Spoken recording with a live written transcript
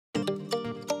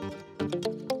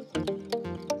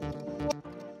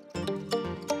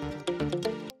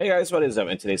Hey guys, what is up?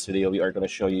 In today's video, we are going to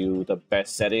show you the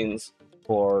best settings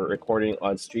for recording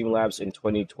on Streamlabs in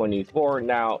 2024.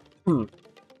 Now,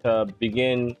 to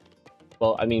begin,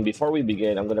 before we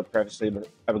begin, I'm going to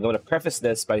preface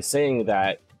this by saying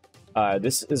that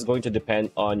this is going to depend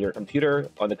on your computer,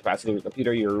 on the capacity of your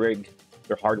computer, your rig,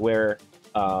 your hardware.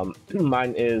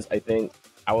 Mine is, I think,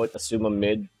 I would assume a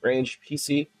mid-range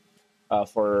PC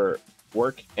for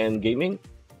work and gaming.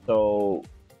 So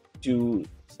to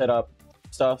set up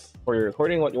stuff for your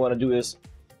recording, what you want to do is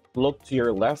look to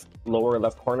your lower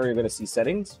left corner. You're going to see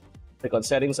settings. Click on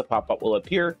settings, a pop-up will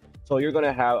appear. So you're going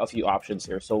to have a few options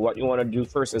here. So what you want to do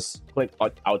first is click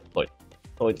on output.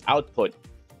 So in output,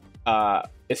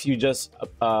 if you just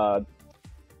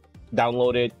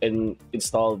download it and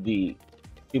install the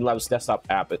Streamlabs desktop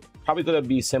app, it's probably going to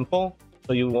be simple,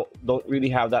 so you don't really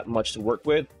have that much to work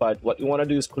with. But what you want to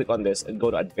do is click on this and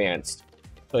go to advanced.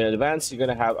 So in advanced, you're going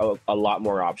to have a lot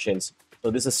more options. So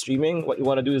this is streaming. What you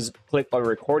want to do is click on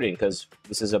recording, because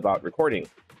this is about recording.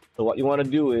 So what you want to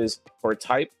do is for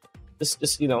type, just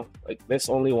like this,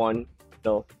 only one,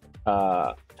 type.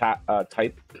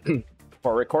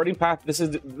 For recording path,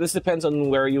 this depends on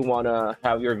where you want to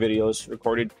have your videos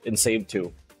recorded and saved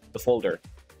to, the folder.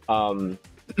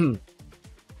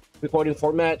 Recording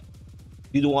format,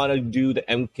 you don't want to do the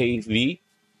MKV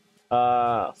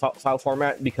file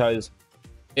format, because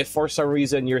if for some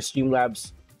reason your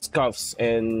Streamlabs scuffs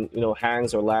and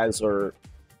hangs or lags or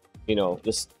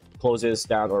just closes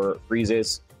down or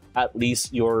freezes, at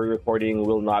least your recording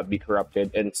will not be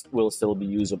corrupted and will still be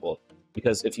usable.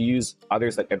 Because if you use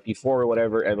others like MP4 or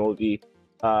whatever, MOV,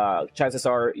 chances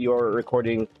are your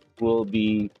recording will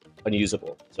be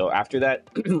unusable. So after that,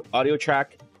 audio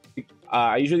track,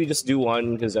 I usually just do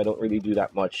one because I don't really do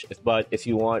that much. But if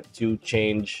you want to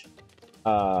change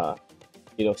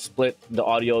split the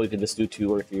audio, you can just do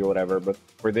 2 or 3 or whatever. But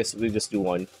for this, we just do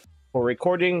 1. For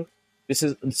recording, this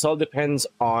all depends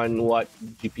on what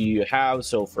GPU you have.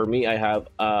 So for me, I have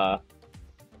an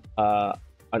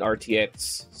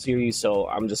RTX series, so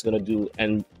I'm just gonna do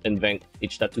NVENC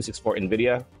H.264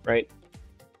 NVIDIA, right?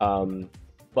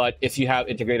 But if you have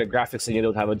integrated graphics and you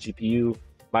don't have a GPU,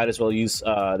 might as well use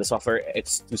the software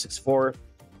X264.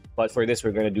 But for this,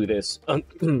 we're gonna do this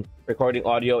recording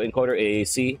audio encoder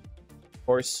AAC, of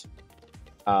course.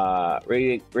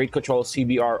 Rate control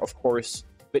CBR, of course.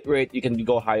 Bitrate, you can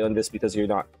go high on this because you're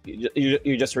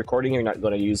just recording. You're not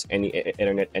going to use any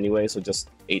internet anyway, so just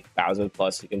 8,000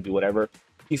 plus. You can do whatever.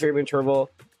 Keyframe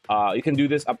interval, you can do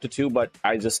this up to 2, but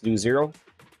I just do 0.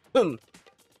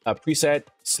 Preset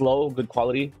slow, good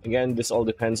quality. Again, this all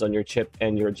depends on your chip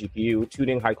and your GPU.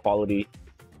 Tuning, high quality.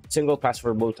 Single pass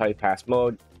for multi-pass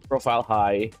mode. Profile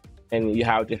high, and you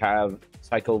have to have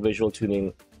cycle visual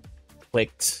tuning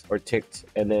clicked or ticked.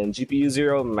 And then GPU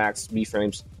 0, max B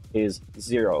frames is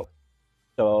 0.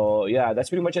 So yeah, that's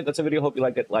pretty much it. That's a video. Hope you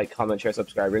liked it. Like, comment, share,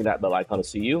 subscribe, ring that bell icon. I'll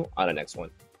see you on the next one.